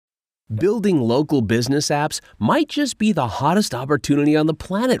Building local business apps might just be the hottest opportunity on the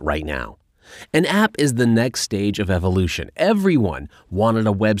planet right now. An app is the next stage of evolution. Everyone wanted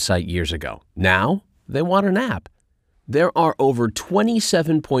a website years ago. Now, they want an app. There are over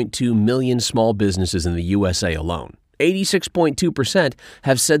 27.2 million small businesses in the USA alone. 86.2%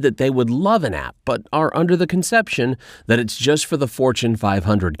 have said that they would love an app, but are under the conception that it's just for the Fortune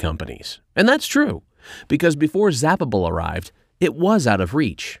 500 companies. And that's true, because before Zappable arrived, it was out of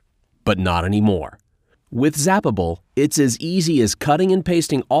reach. But not anymore. With Zappable, it's as easy as cutting and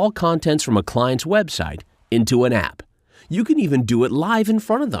pasting all contents from a client's website into an app. You can even do it live in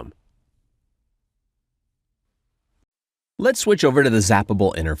front of them. Let's switch over to the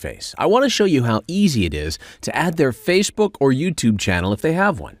Zappable interface. I want to show you how easy it is to add their Facebook or YouTube channel if they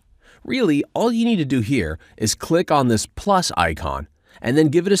have one. Really, all you need to do here is click on this plus icon and then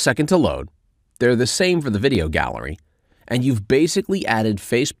give it a second to load. They're the same for the video gallery. And you've basically added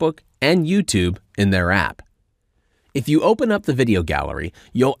Facebook and YouTube in their app. If you open up the video gallery,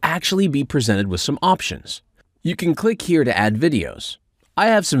 you'll actually be presented with some options. You can click here to add videos. I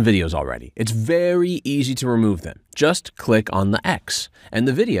have some videos already. It's very easy to remove them. Just click on the X, and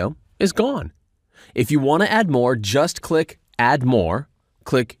the video is gone. If you want to add more, just click Add More,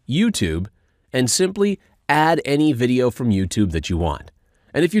 click YouTube, and simply add any video from YouTube that you want.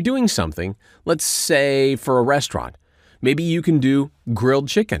 And if you're doing something, let's say for a restaurant, maybe you can do grilled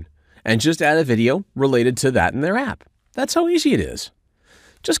chicken and just add a video related to that in their app. That's how easy it is.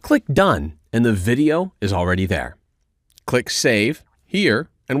 Just click Done, and the video is already there. Click Save here,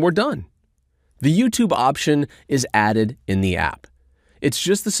 and we're done. The YouTube option is added in the app. It's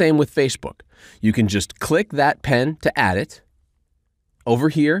just the same with Facebook. You can just click that pen to add it. Over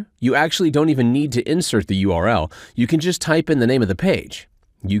here, you actually don't even need to insert the URL. You can just type in the name of the page.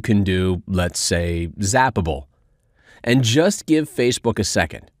 You can do, let's say, Zappable. And just give Facebook a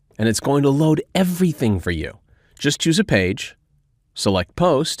second, and it's going to load everything for you. Just choose a page, select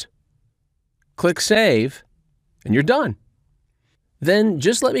Post, click Save, and you're done. Then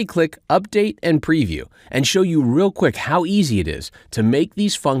just let me click Update and Preview and show you real quick how easy it is to make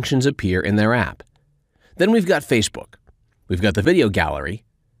these functions appear in their app. Then we've got Facebook. We've got the video gallery.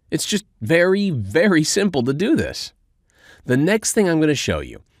 It's just very, very simple to do this. The next thing I'm going to show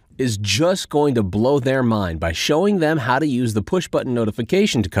you is just going to blow their mind by showing them how to use the push button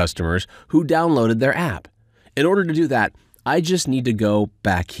notification to customers who downloaded their app. In order to do that, I just need to go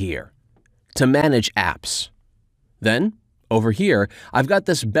back here to Manage Apps. Then, over here, I've got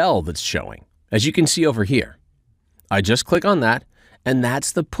this bell that's showing, as you can see over here. I just click on that, and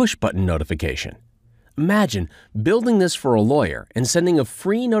that's the push button notification. Imagine building this for a lawyer and sending a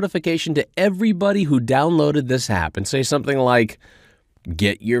free notification to everybody who downloaded this app and say something like,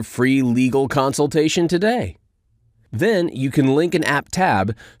 "Get your free legal consultation today." Then you can link an app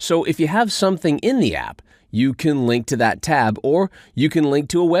tab, so if you have something in the app, you can link to that tab, or you can link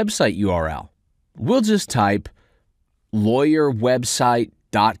to a website URL. We'll just type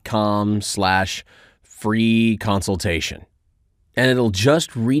lawyerwebsite.com/free consultation, and it'll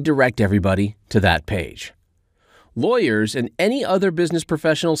just redirect everybody to that page. Lawyers and any other business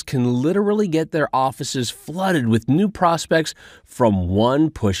professionals can literally get their offices flooded with new prospects from one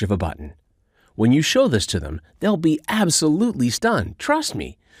push of a button. When you show this to them, they'll be absolutely stunned. Trust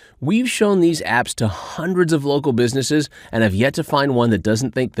me. We've shown these apps to hundreds of local businesses and have yet to find one that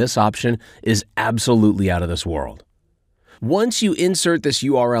doesn't think this option is absolutely out of this world. Once you insert this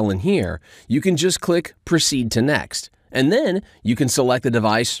URL in here, you can just click Proceed to Next, and then you can select the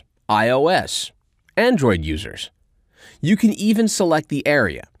device iOS, Android users. You can even select the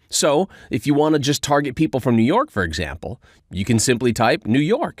area. So if you want to just target people from New York, for example, you can simply type New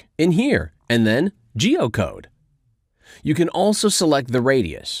York in here and then geocode. You can also select the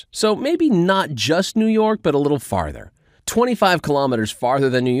radius. So maybe not just New York, but a little farther. 25 kilometers farther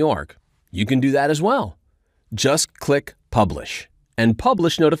than New York. You can do that as well. Just click Publish and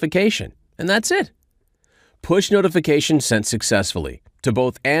Publish Notification, and that's it. Push notification sent successfully to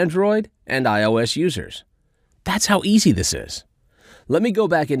both Android and iOS users. That's how easy this is. Let me go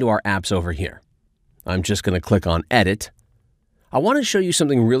back into our apps over here. I'm just going to click on Edit. I want to show you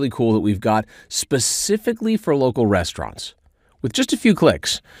something really cool that we've got specifically for local restaurants. With just a few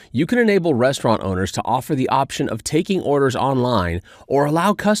clicks, you can enable restaurant owners to offer the option of taking orders online or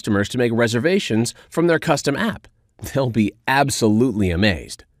allow customers to make reservations from their custom app. They'll be absolutely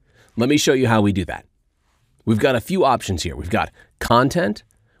amazed. Let me show you how we do that. We've got a few options here. We've got content,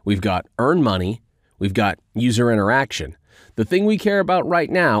 we've got earn money, we've got user interaction. The thing we care about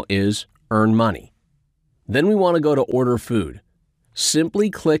right now is earn money. Then we want to go to order food. Simply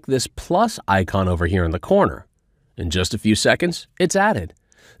click this plus icon over here in the corner. In just a few seconds, it's added.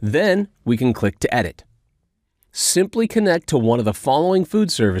 Then we can click to edit. Simply connect to one of the following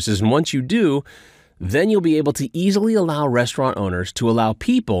food services, and once you do, then you'll be able to easily allow restaurant owners to allow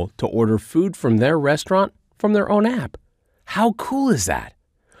people to order food from their restaurant from their own app. How cool is that?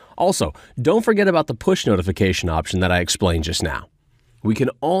 Also, don't forget about the push notification option that I explained just now. We can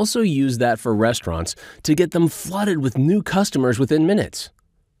also use that for restaurants to get them flooded with new customers within minutes.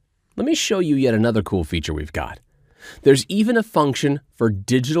 Let me show you yet another cool feature we've got. There's even a function for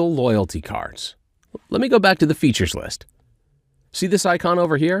digital loyalty cards. Let me go back to the features list. See this icon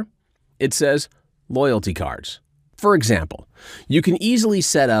over here? It says loyalty cards. For example, you can easily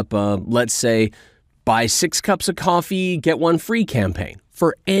set up a, let's say, buy 6 cups of coffee, get 1 free campaign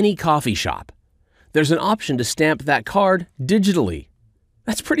for any coffee shop. There's an option to stamp that card digitally.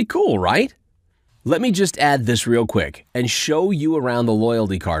 That's pretty cool, right? Let me just add this real quick and show you around the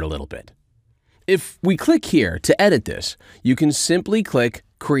loyalty card a little bit. If we click here to edit this, you can simply click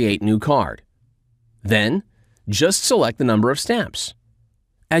Create New Card. Then, just select the number of stamps.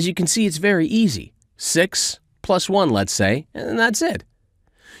 As you can see, it's very easy. 6 plus 1, let's say, and that's it.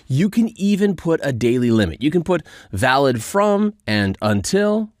 You can even put a daily limit. You can put valid from and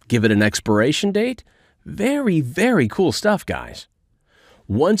until, give it an expiration date. Very, very cool stuff, guys.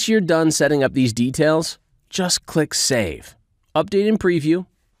 Once you're done setting up these details, just click Save, Update and Preview,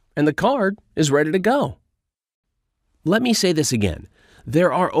 and the card is ready to go. Let me say this again.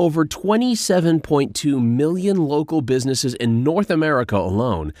 There are over 27.2 million local businesses in North America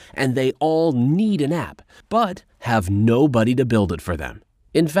alone, and they all need an app, but have nobody to build it for them.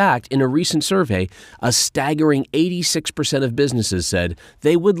 In fact, in a recent survey, a staggering 86% of businesses said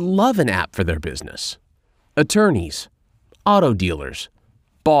they would love an app for their business. Attorneys, auto dealers,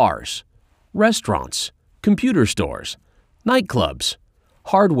 bars, restaurants, computer stores, nightclubs,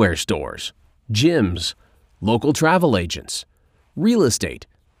 hardware stores, gyms, local travel agents, real estate,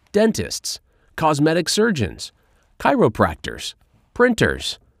 dentists, cosmetic surgeons, chiropractors,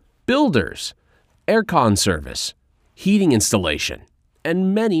 printers, builders, aircon service, heating installation,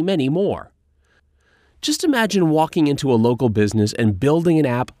 and many, many more. Just imagine walking into a local business and building an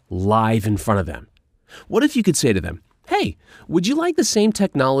app live in front of them. What if you could say to them, "Hey, would you like the same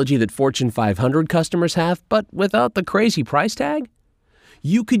technology that Fortune 500 customers have, but without the crazy price tag?"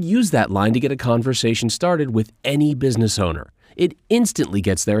 You could use that line to get a conversation started with any business owner. It instantly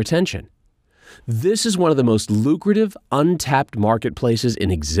gets their attention. This is one of the most lucrative, untapped marketplaces in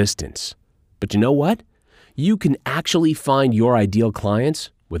existence. But you know what? You can actually find your ideal clients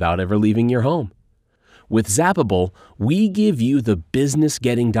without ever leaving your home. With Zappable, we give you the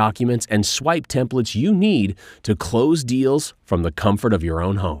business-getting documents and swipe templates you need to close deals from the comfort of your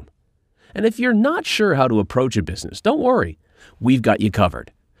own home. And if you're not sure how to approach a business, don't worry. We've got you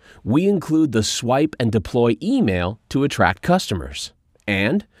covered. We include the swipe and deploy email to attract customers.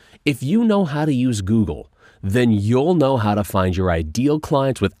 And if you know how to use Google, then you'll know how to find your ideal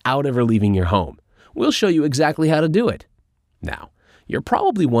clients without ever leaving your home. We'll show you exactly how to do it. Now, you're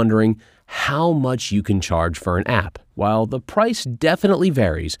probably wondering how much you can charge for an app. While the price definitely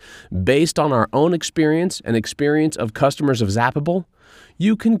varies based on our own experience and experience of customers of Zappable,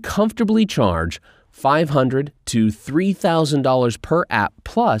 you can comfortably charge $500 to $3,000 per app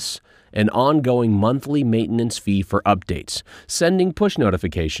plus an ongoing monthly maintenance fee for updates, sending push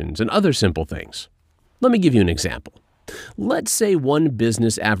notifications, and other simple things. Let me give you an example. Let's say one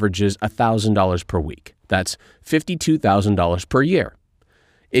business averages $1,000 per week. That's $52,000 per year.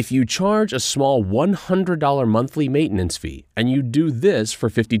 If you charge a small $100 monthly maintenance fee and you do this for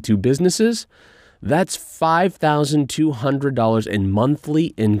 52 businesses, that's $5,200 in monthly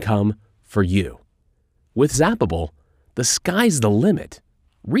income for you. With Zappable, the sky's the limit.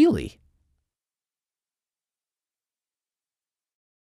 Really.